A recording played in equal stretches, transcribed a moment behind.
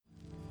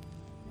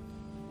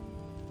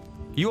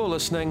You're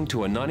listening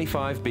to a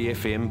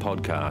 95BFM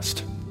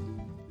podcast.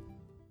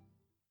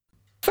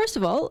 First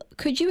of all,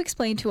 could you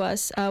explain to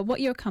us what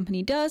your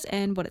company does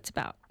and what it's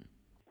about?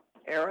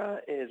 Aera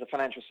is a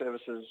financial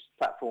services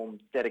platform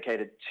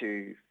dedicated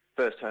to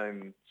first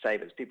home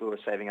savers, people who are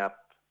saving up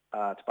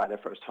to buy their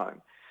first home.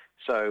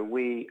 So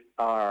we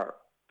are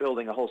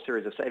building a whole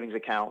series of savings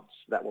accounts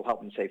that will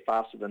help them save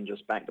faster than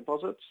just bank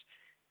deposits.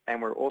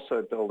 And we're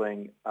also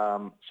building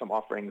some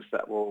offerings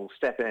that will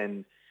step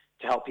in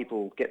to help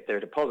people get their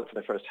deposit for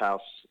their first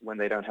house when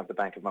they don't have the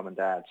bank of mum and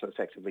dad. So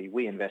effectively,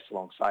 we invest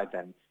alongside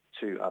them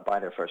to buy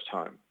their first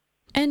home.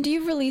 And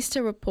you've released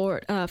a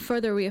report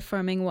further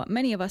reaffirming what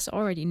many of us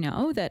already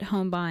know, that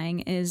home buying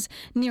is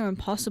near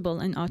impossible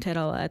in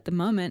Aotearoa at the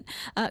moment.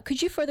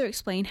 Could you further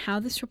explain how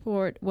this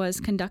report was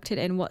conducted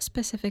and what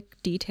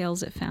specific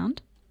details it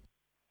found?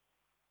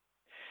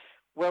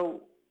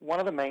 Well,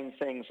 one of the main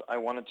things I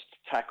wanted to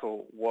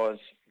tackle was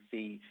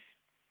the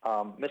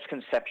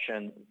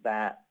misconception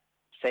that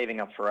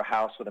saving up for a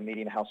house with a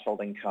median household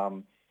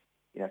income,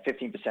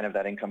 15% of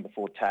that income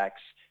before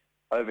tax,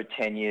 over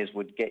 10 years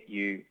would get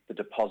you the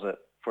deposit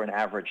for an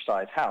average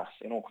size house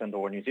in Auckland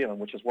or New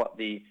Zealand, which is what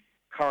the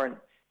current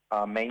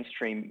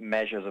mainstream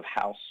measures of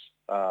house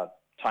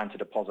time to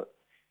deposit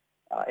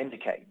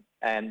indicate.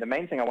 And the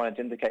main thing I wanted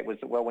to indicate was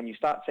that, well, when you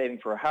start saving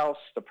for a house,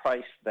 the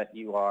price that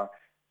you are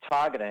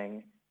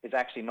targeting is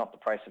actually not the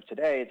price of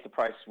today. It's the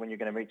price when you're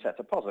going to reach that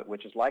deposit,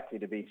 which is likely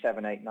to be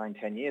 7, 8, 9,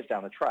 10 years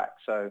down the track.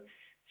 So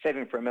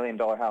saving for $1 million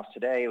house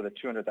today with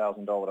a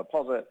 $200,000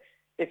 deposit,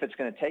 if it's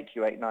going to take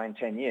you 8, 9,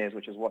 10 years,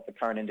 which is what the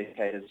current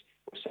indicators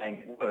were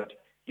saying it would,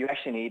 you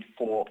actually need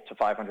 $400,000 to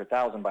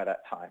 $500,000 by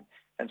that time.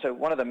 And so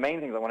one of the main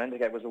things I want to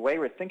indicate was the way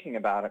we're thinking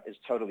about it is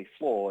totally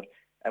flawed,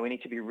 and we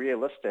need to be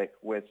realistic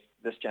with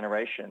this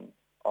generation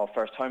of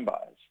first home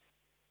buyers.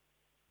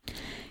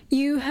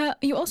 You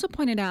also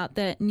pointed out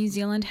that New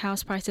Zealand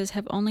house prices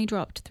have only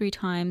dropped 3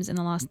 times in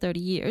the last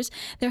 30 years.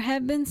 There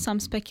have been some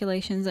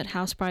speculations that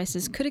house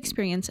prices could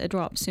experience a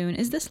drop soon.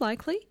 Is this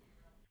likely?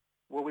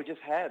 Well, we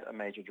just had a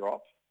major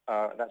drop.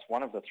 That's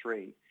one of the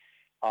 3.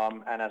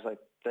 And as I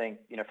think,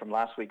 from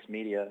last week's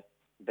media,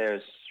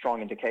 there's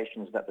strong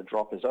indications that the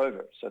drop is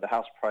over. So the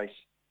house price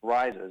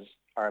rises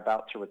are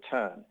about to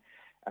return.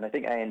 And I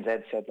think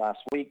ANZ said last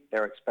week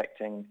they're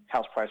expecting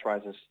house price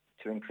rises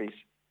to increase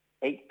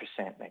 8%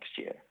 next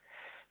year.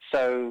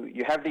 So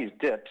you have these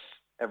dips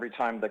every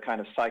time the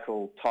kind of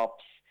cycle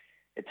tops.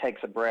 It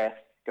takes a breath,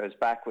 goes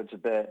backwards a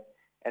bit,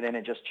 and then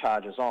it just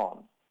charges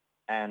on.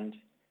 And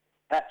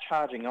that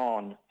charging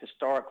on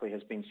historically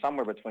has been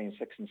somewhere between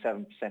 6 and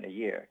 7% a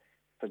year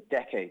for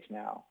decades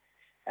now.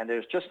 And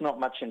there's just not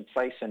much in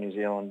place in New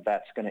Zealand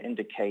that's going to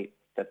indicate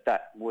that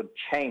that would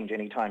change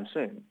anytime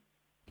soon.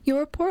 Your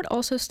report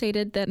also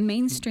stated that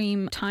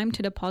mainstream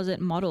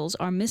time-to-deposit models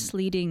are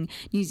misleading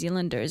New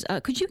Zealanders.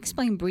 Could you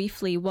explain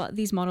briefly what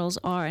these models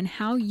are and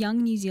how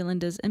young New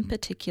Zealanders in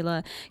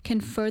particular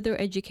can further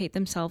educate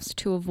themselves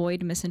to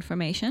avoid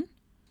misinformation?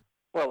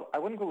 Well, I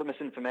wouldn't call it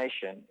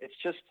misinformation. It's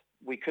just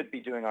we could be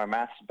doing our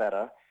maths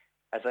better.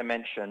 As I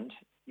mentioned,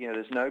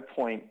 there's no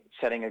point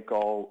setting a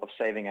goal of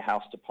saving a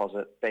house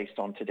deposit based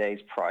on today's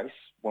price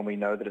when we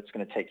know that it's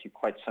going to take you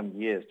quite some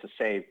years to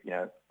save,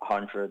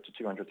 $100,000 to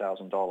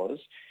 $200,000.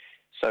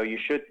 So you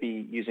should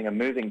be using a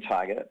moving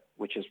target,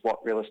 which is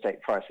what real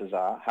estate prices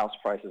are. House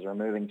prices are a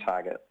moving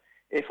target.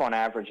 If on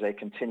average they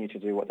continue to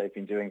do what they've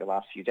been doing the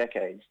last few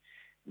decades,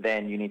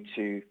 then you need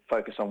to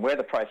focus on where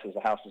the price of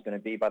the house is going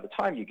to be by the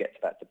time you get to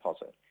that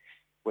deposit,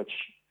 which,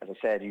 as I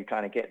said, you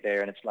kind of get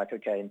there and it's like,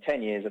 okay, in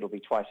 10 years, it'll be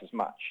twice as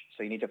much.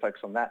 So you need to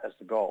focus on that as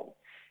the goal.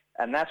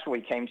 And that's what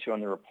we came to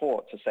on the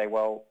report to say,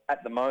 well,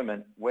 at the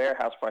moment, where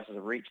house prices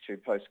have reached to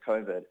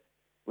post-COVID,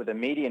 with a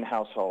median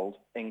household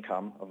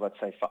income of, let's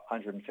say,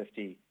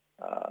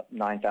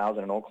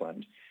 $159,000 in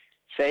Auckland,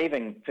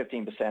 saving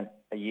 15%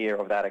 a year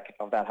of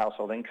that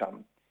household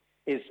income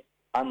is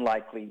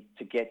unlikely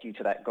to get you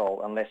to that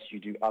goal unless you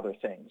do other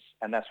things.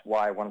 And that's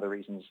why one of the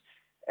reasons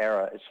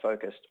Aera is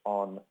focused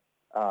on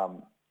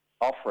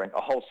offering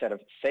a whole set of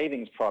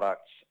savings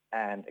products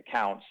and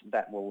accounts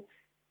that will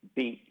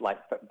beat like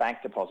bank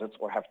deposits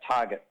or have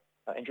target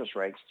interest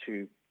rates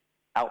to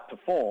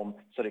outperform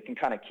so that it can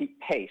kind of keep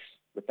pace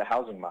with the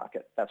housing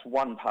market. That's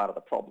one part of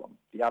the problem.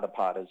 The other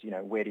part is,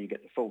 where do you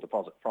get the full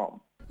deposit from?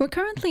 We're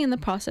currently in the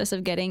process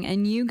of getting a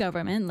new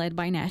government led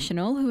by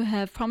National who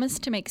have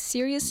promised to make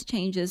serious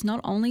changes not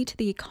only to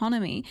the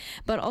economy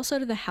but also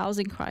to the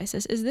housing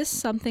crisis. Is this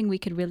something we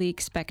could really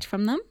expect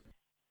from them?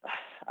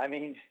 I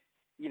mean,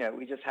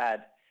 we just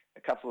had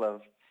a couple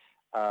of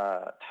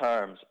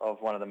terms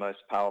of one of the most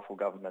powerful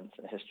governments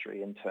in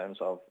history in terms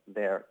of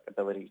their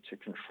ability to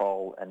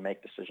control and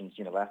make decisions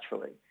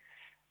unilaterally.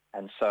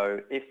 And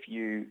so if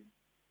you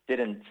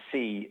didn't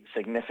see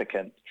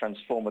significant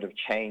transformative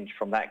change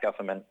from that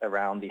government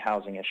around the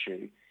housing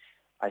issue,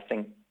 I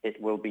think it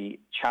will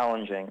be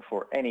challenging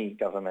for any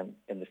government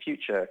in the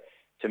future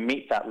to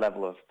meet that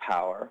level of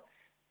power,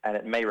 and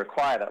it may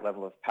require that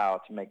level of power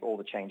to make all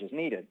the changes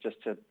needed.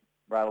 Just to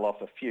rattle off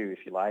a few, if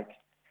you like,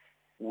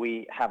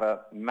 We have a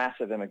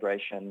massive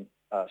immigration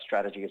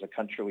strategy as a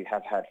country. We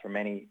have had for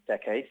many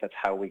decades. That's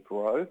how we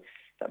grow.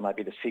 That might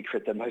be the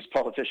secret that most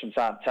politicians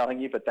aren't telling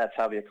you, but that's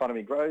how the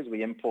economy grows.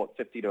 We import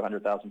 50 to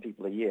 100,000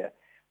 people a year.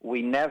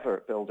 We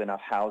never build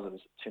enough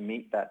houses to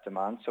meet that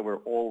demand, so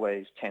we're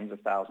always tens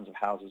of thousands of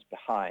houses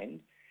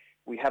behind.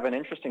 We have an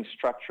interesting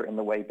structure in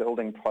the way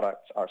building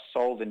products are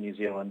sold in New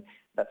Zealand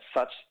that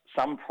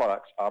some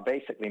products are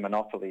basically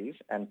monopolies,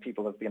 and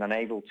people have been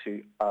unable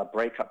to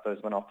break up those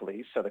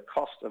monopolies, so the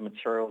cost of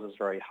materials is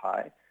very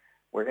high.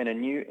 We're in a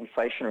new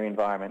inflationary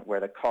environment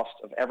where the cost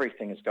of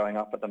everything is going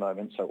up at the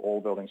moment, so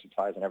all building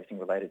supplies and everything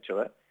related to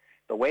it.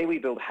 The way we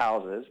build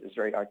houses is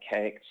very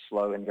archaic,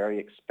 slow, and very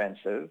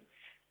expensive.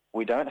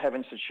 We don't have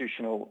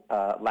institutional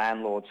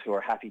landlords who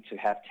are happy to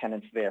have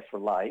tenants there for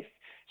life.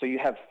 So you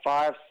have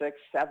 5, 6,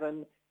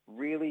 7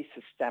 really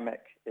systemic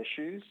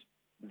issues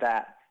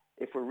that,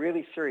 if we're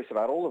really serious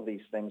about all of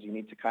these things, you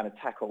need to kind of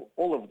tackle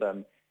all of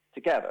them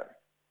together.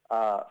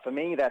 For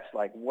me, that's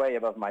like way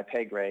above my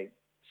pay grade.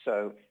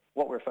 So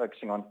what we're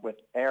focusing on with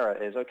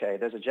Aera is, okay,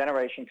 there's a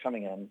generation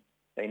coming in.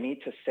 They need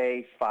to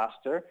save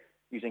faster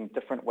using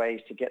different ways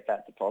to get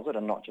that deposit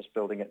and not just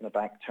building it in a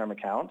bank term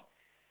account.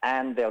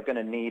 And they're going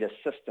to need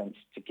assistance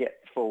to get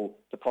full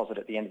deposit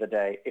at the end of the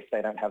day if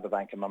they don't have the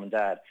bank of mum and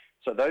dad.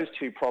 So those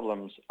two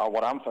problems are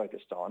what I'm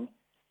focused on.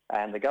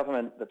 And the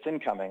government that's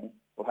incoming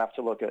will have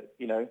to look at,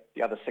 the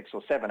other 6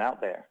 or 7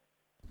 out there.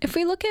 If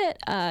we look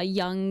at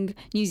young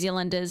New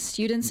Zealanders,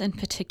 students in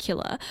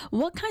particular,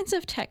 what kinds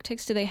of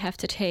tactics do they have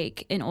to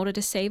take in order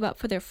to save up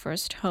for their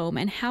first home?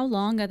 And how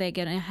long are they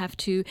going to have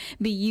to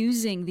be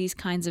using these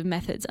kinds of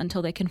methods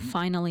until they can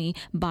finally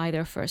buy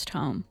their first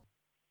home?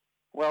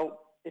 Well,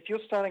 if you're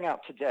starting out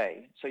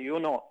today, so you're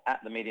not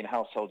at the median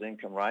household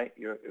income, right?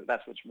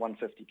 That's what's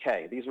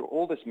 150K. These are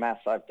all this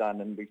maths I've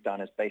done and we've done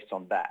is based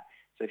on that.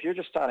 So if you're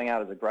just starting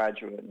out as a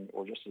graduate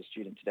or just a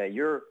student today,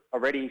 you're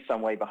already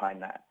some way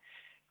behind that.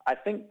 I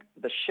think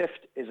the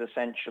shift is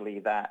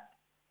essentially that,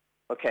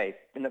 okay,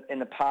 in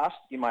the past,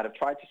 you might have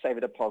tried to save a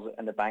deposit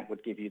and the bank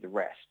would give you the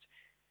rest.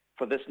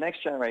 For this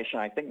next generation,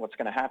 I think what's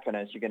going to happen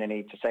is you're going to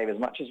need to save as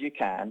much as you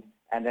can,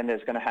 and then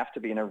there's going to have to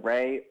be an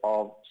array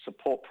of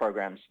support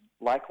programs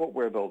like what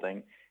we're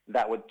building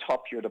that would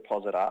top your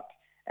deposit up,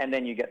 and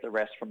then you get the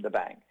rest from the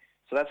bank.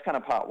 So that's kind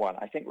of part one.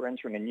 I think we're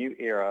entering a new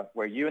era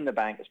where you and the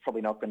bank is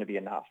probably not going to be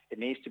enough. It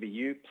needs to be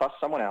you plus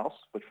someone else,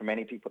 which for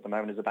many people at the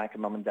moment is the bank of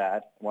mum and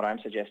dad. What I'm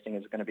suggesting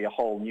is going to be a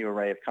whole new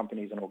array of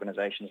companies and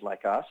organizations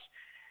like us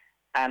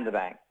and the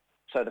bank.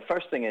 So the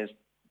first thing is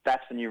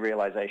that's the new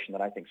realization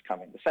that I think is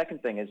coming. The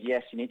second thing is,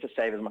 yes, you need to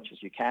save as much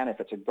as you can. If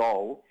it's a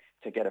goal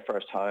to get a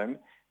first home,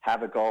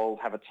 have a goal,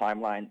 have a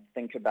timeline,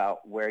 think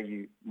about where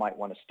you might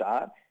want to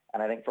start.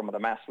 And I think from the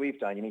maths we've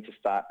done, you need to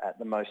start at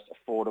the most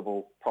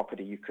affordable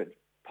property you could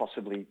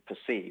possibly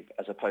perceive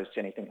as opposed to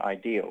anything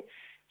ideal.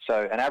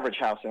 So an average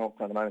house in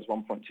Auckland at the moment is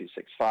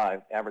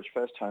 1.265. The average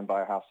first home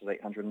buyer house is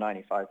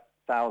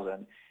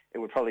 895,000. It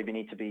would probably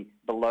need to be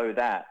below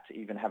that to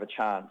even have a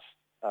chance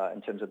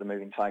in terms of the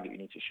moving target you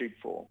need to shoot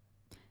for.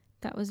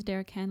 That was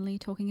Derek Handley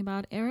talking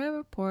about Aera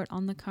report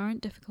on the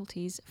current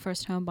difficulties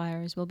first home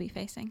buyers will be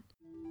facing.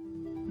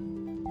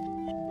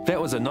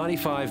 That was a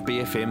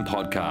 95BFM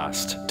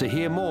podcast. To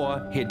hear more,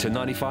 head to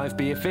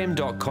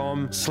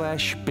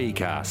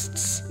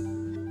 95bfm.com/bcasts.